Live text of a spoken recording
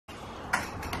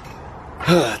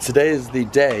Today is the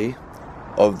day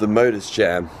of the Motus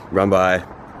Jam, run by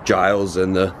Giles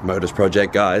and the Motus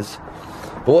Project guys.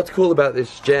 But what's cool about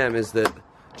this jam is that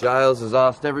Giles has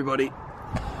asked everybody,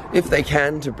 if they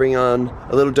can, to bring on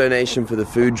a little donation for the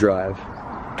food drive.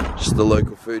 Just the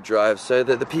local food drive, so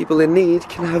that the people in need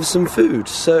can have some food.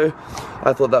 So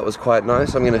I thought that was quite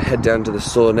nice. I'm going to head down to the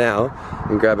store now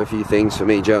and grab a few things for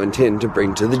me, Joe and Tin, to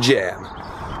bring to the jam.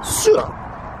 So.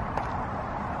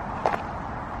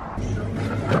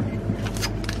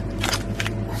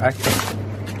 Okay.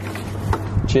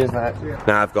 Cheers, mate. Yeah.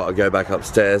 Now I've got to go back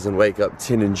upstairs and wake up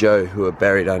Tin and Joe, who are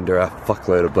buried under a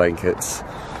fuckload of blankets.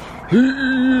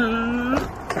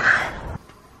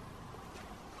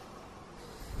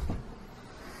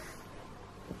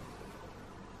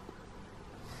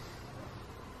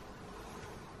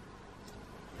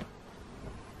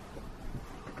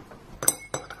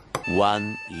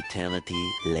 One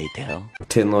eternity later.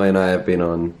 Tinloy and I have been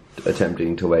on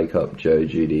attempting to wake up Joe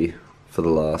Judy for the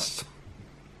last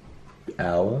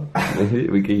hour.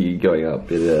 We keep going up.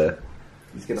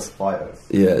 He's gonna fight us.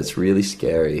 Yeah, it's really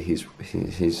scary.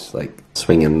 He's like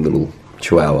swinging little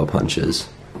chihuahua punches.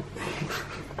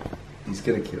 He's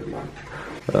gonna kill you.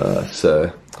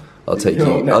 So I'll take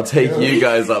you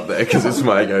guys up there because it's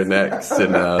my go next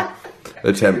and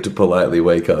attempt to politely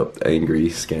wake up angry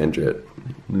Scandrett.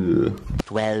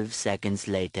 12 seconds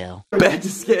later. Back to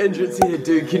Scandrett's here,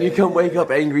 dude. Can you come wake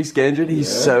up angry Scandrett? He's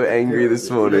so angry this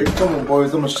morning. Come on,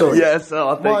 boys. I'm gonna show you. Yes,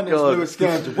 oh, thank God. My name's Lewis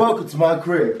Scandrett. Welcome to my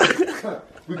crib.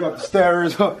 We got the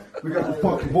stairs. We got the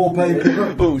fucking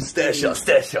wallpaper. Ooh, stare shot,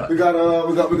 stare shot. We got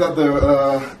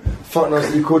the fucking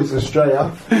us. We call this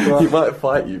Australia. He might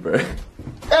fight you, bro.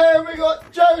 And we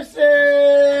got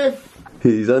Joseph.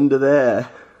 He's under there.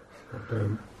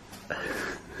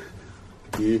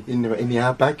 In the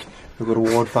outback, we've got a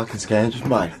ward fucking Scandrett,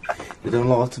 mate. They don't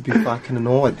like to be fucking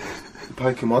annoyed.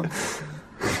 Pokemon.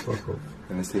 Fuck off.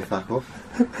 Gonna say fuck off.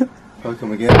 Poke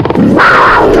him again.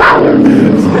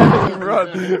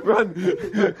 Run!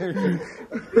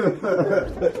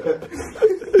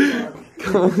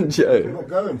 Come on, Joe. We're not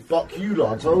going. Fuck you,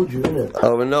 lot. I told you, innit?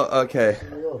 Oh, we're not? Okay.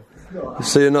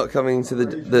 So you're not coming to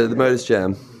the Motus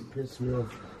Jam? Piss me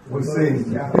off. We'll see.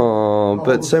 Oh,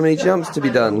 but so many jumps to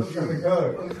be done.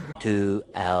 2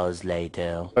 hours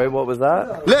later. Sorry, what was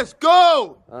that? Let's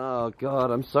go! Oh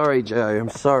God, I'm sorry, Joe. I'm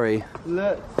sorry.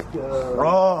 Let's go.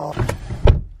 Oh.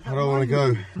 I don't want to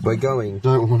go. We're going. I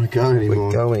don't want to go anymore.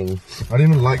 We're going. I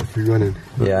didn't even like free running.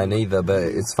 Yeah, neither, but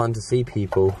it's fun to see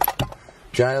people.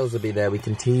 Giles will be there, we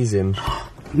can tease him.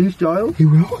 Who's Giles? He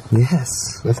will?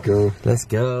 Yes. Let's go. Let's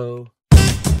go.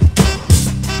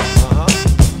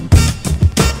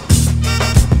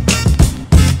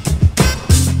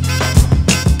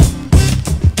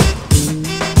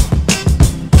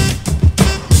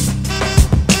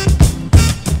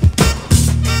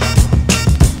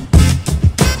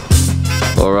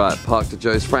 Alright, parked at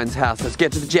Joe's friend's house. Let's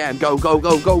get to the jam. Go, go,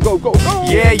 go, go, go, go, go!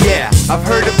 Yeah, I've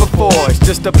heard it before. It's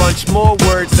just a bunch more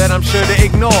words that I'm sure to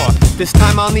ignore. This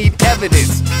time I'll need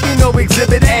evidence. You know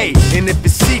exhibit A. And if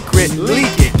it's secret,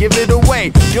 leak it, give it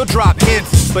away. You'll drop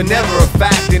hints, but never a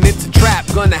fact. And it's a trap,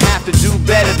 gonna have to do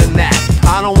better than that.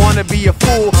 I don't wanna be a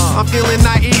fool, I'm feeling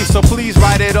naive, so please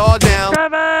write it all down.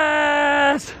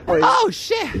 Travis! Oh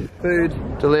shit! Food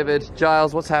delivered.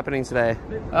 Giles, what's happening today?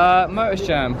 Motus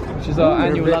Jam, which is our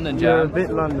annual London Jam. A bit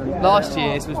London. Last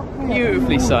year it was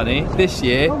beautifully sunny. This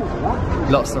year,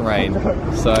 lots of rain.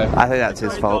 So I think that's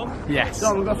his fault. yes.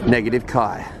 Negative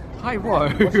Kai. Hi, whoa.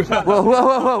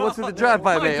 Whoa, what's with the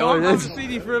drive-by, mate? I haven't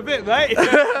seen you for a bit, mate.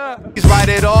 Please write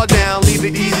it all down, leave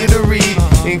it easy to read.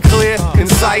 In clear,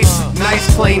 concise,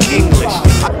 nice plain English.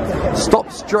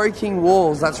 Stop stroking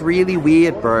walls, that's really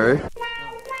weird, bro.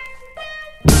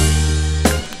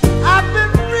 I've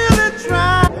been really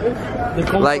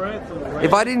trying. Like,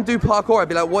 if I didn't do parkour, I'd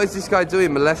be like, what is this guy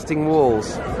doing molesting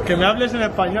walls? Que me hables en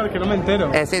español, que no me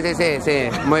entero. Sí.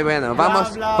 Muy bueno.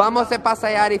 Vamos a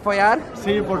pasear y follar?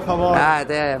 Sí, por favor. Ah,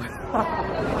 damn.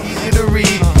 Easy to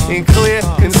read, in clear,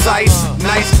 concise,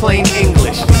 nice plain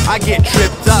English. I get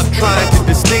tripped up trying to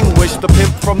distinguish the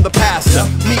pimp from the pastor,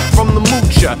 meat from the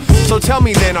moocher. So tell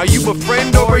me then, are you a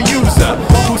friend or a user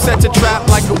who sets a trap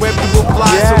like a web to a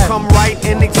fly? Yeah. So come right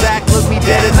and exact, look me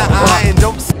dead in the eye and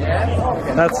don't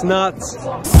That's nuts.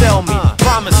 sell me,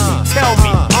 promise me, tell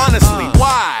me honestly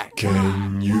why.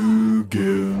 Can you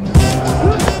give?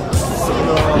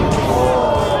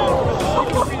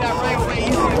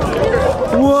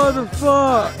 What the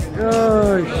fuck?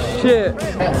 Oh shit.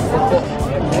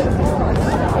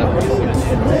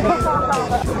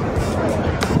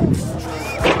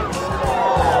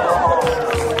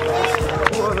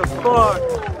 What the fuck?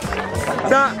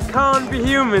 That can't be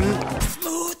human.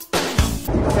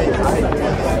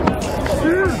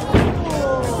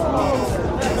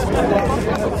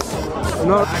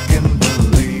 No. I can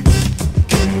believe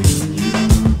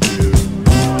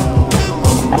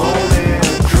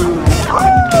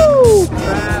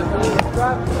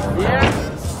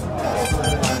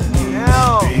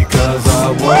because I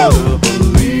wanna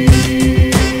believe.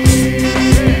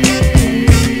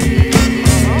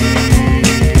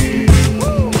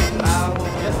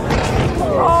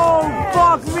 Oh,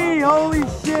 fuck me, holy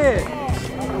shit.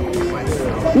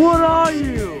 What are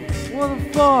you? What the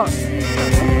fuck?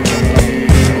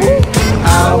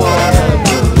 I wanna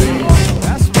believe.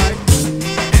 That's right.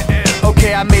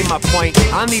 Okay, I made my point.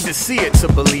 I need to see it to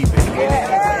believe it.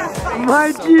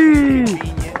 My G.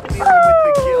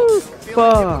 Oh,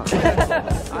 fuck.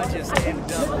 I just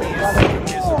end up being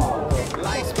miserable.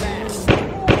 Life's bad.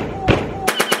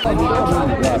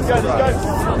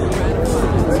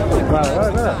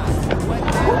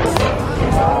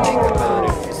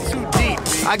 It's too deep.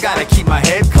 I gotta keep my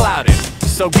head clouded.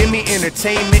 So give me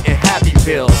entertainment and happy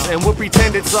pills, and we'll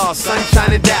pretend it's all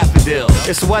sunshine and daffodils.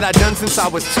 It's what I done since I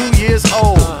was 2 years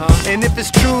old. And if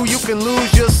it's true, you can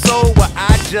lose your soul. Well,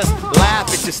 I just laugh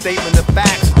at your statement of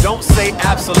facts. Don't say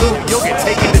absolute, you'll get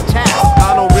taken to task.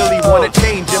 I don't really want to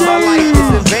change, and my life is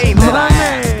in vain that I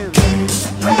have.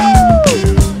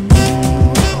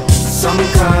 Some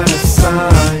kind of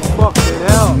sign, Fucking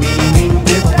hell. meaning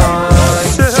divine,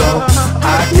 so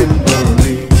I can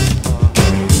believe.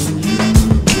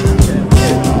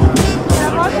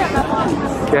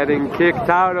 Getting kicked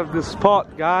out of the spot,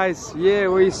 guys. Yeah,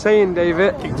 what are you saying,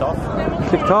 David? Kicked off.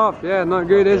 Kicked off, yeah, not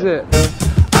good, is it?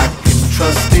 I can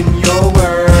trust in your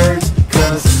words,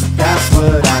 cause that's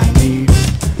what I need.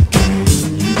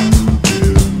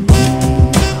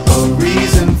 A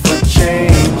reason for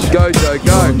change. Go, Joe,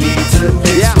 go. No need to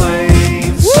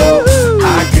explain, so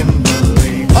I can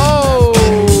believe. Oh!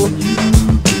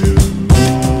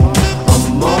 A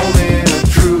moment of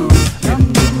truth and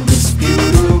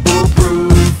indisputable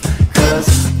proof, cause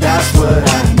that's what I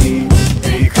need,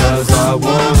 because I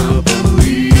wanna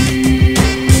believe.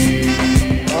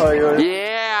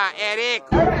 Yeah, Eric!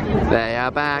 They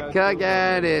are back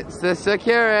again, it's the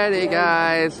security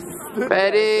guys.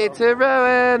 Ready to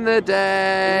ruin the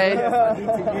day.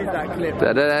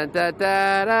 Da da da da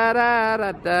da da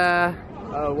da da.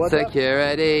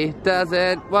 Security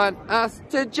doesn't want us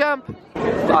to jump.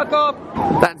 Fuck off!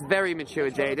 That's very mature,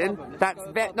 Jaden.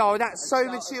 No, that's so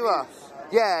mature.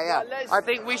 Yeah, yeah. I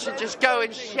think we should just go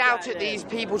and shout at these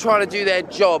people trying to do their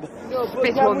job,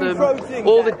 spit on them,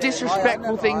 all the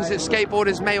disrespectful things that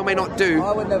skateboarders may or may not do.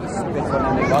 I would never spit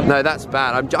on anyone. No, that's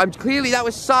bad. I'm clearly, that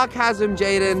was sarcasm,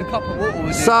 Jaden. Cup of water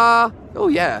was Oh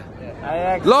yeah.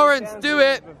 Lawrence, do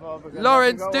it.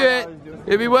 Lawrence, do it.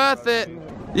 It'll be worth it.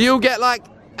 You'll get like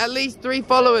at least 3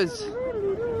 followers.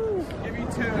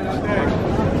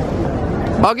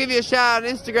 I'll give you a shout out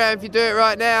on Instagram if you do it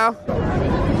right now.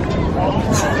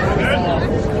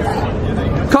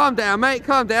 Calm down, mate.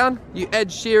 Calm down. You Ed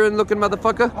Sheeran looking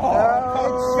motherfucker.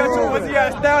 Guess what was he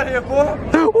ass down here for?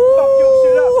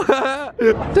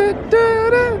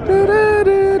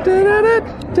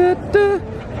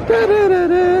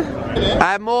 I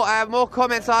have more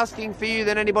comments asking for you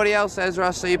than anybody else,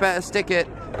 Ezra, so you better stick it.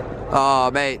 Oh,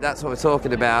 mate, that's what we're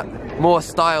talking about. More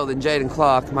style than Jaden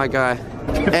Clark, my guy.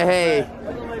 Hey,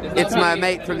 it's my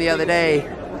mate from the other day.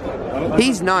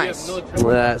 He's nice.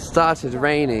 It started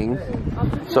raining,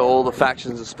 so all the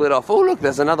factions are split off. Oh look,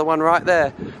 there's another one right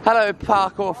there. Hello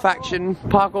Parkour Faction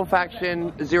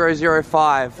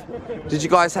 005. Did you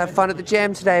guys have fun at the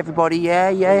jam today, everybody? Yeah,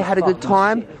 had a good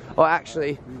time? Oh,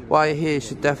 actually, while you're here, you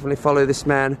should definitely follow this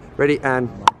man. Ready, and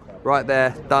right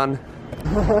there, done.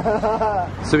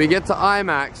 So we get to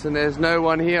IMAX and there's no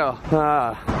one here.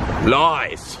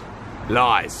 Lies.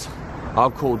 Lies. I'll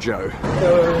call Joe.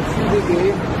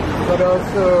 CBD, but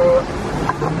also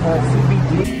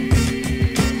CBD.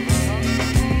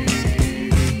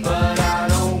 But I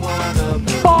don't wanna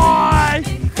believe. Bye!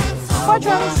 Bye,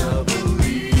 Travis.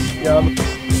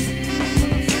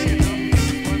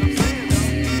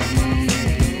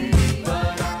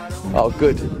 Oh,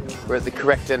 good. We're at the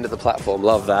correct end of the platform.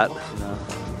 Love that.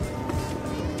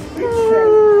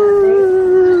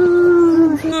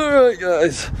 Alright,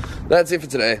 guys. That's it for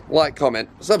today. Like, comment,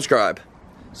 subscribe.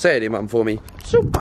 Say it to your mum for me. Super.